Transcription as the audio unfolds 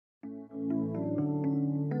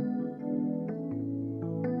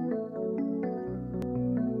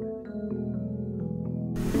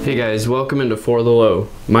Hey guys, welcome into For the Low.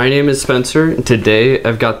 My name is Spencer, and today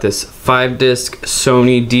I've got this 5-disc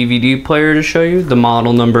Sony DVD player to show you. The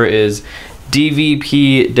model number is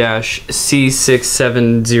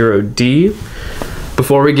DVP-C670D.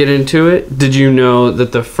 Before we get into it, did you know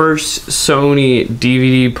that the first Sony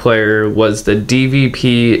DVD player was the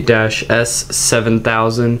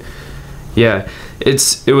DVP-S7000? Yeah,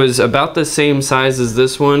 it was about the same size as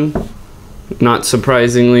this one. Not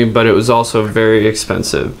surprisingly, but it was also very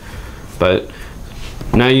expensive. But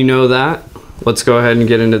now you know that, let's go ahead and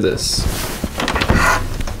get into this.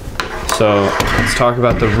 So let's talk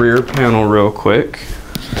about the rear panel real quick.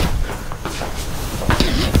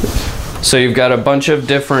 So you've got a bunch of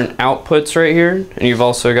different outputs right here, and you've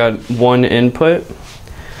also got one input.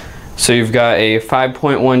 So you've got a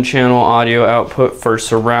 5.1 channel audio output for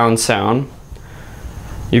surround sound.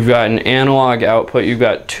 You've got an analog output, you've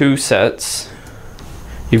got 2 sets.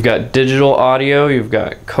 You've got digital audio, you've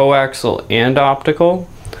got coaxial and optical.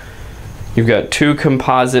 You've got 2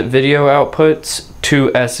 composite video outputs,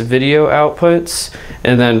 2 S-video outputs,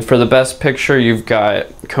 and then for the best picture you've got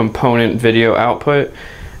component video output.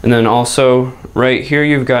 And then also right here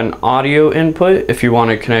you've got an audio input if you want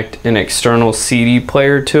to connect an external CD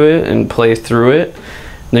player to it and play through it.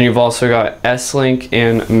 And then you've also got S-Link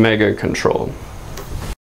and Mega Control.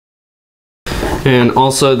 And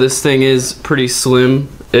also this thing is pretty slim.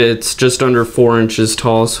 It's just under 4 inches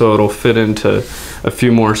tall, so it'll fit into a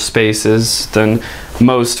few more spaces than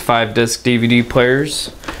most 5-disc DVD players.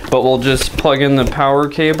 But we'll just plug in the power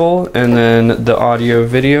cable and then the audio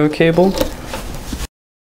video cable.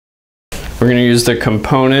 We're going to use the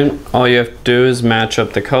component. All you have to do is match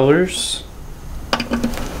up the colors.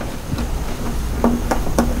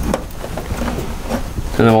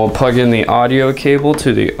 And then we'll plug in the audio cable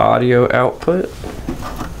to the audio output.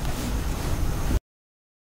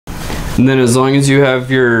 And then as long as you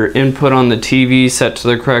have your input on the TV set to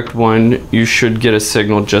the correct one, you should get a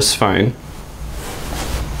signal just fine.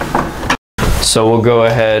 So we'll go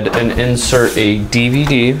ahead and insert a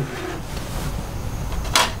DVD.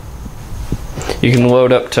 You can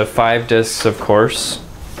load up to 5 discs, of course.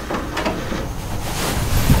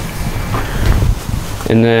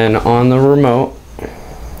 And then on the remote,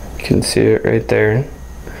 you can see it right there.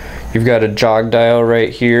 You've got a jog dial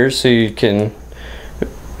right here, so you can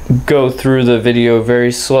go through the video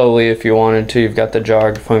very slowly if you wanted to. You've got the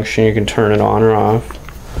jog function, you can turn it on or off.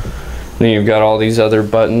 And then you've got all these other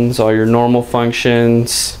buttons, all your normal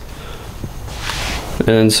functions,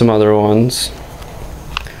 and some other ones.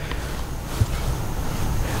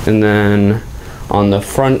 And then on the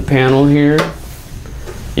front panel here,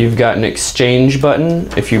 you've got an exchange button.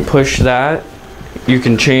 If you push that, you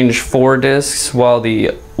can change 4 discs while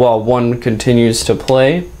one continues to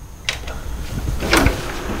play.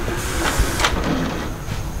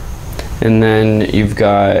 And then you've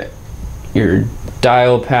got your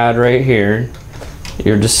dial pad right here,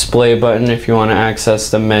 your display button if you want to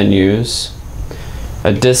access the menus,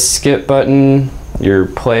 a disc skip button, your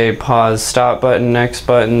play, pause, stop button, next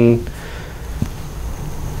button,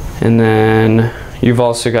 and then you've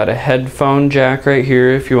also got a headphone jack right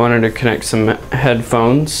here if you wanted to connect some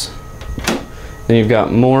headphones. Then you've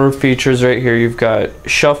got more features right here. You've got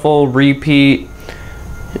shuffle, repeat,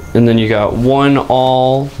 and then you got one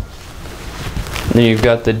all. Then you've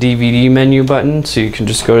got the DVD menu button, so you can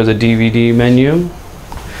just go to the DVD menu.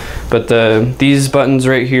 But these buttons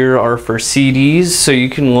right here are for CDs, so you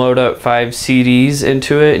can load up 5 CDs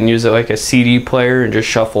into it and use it like a CD player and just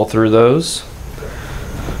shuffle through those.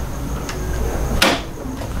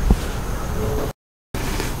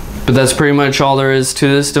 But that's pretty much all there is to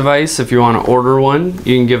this device. If you want to order one,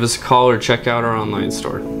 you can give us a call or check out our online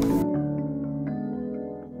store.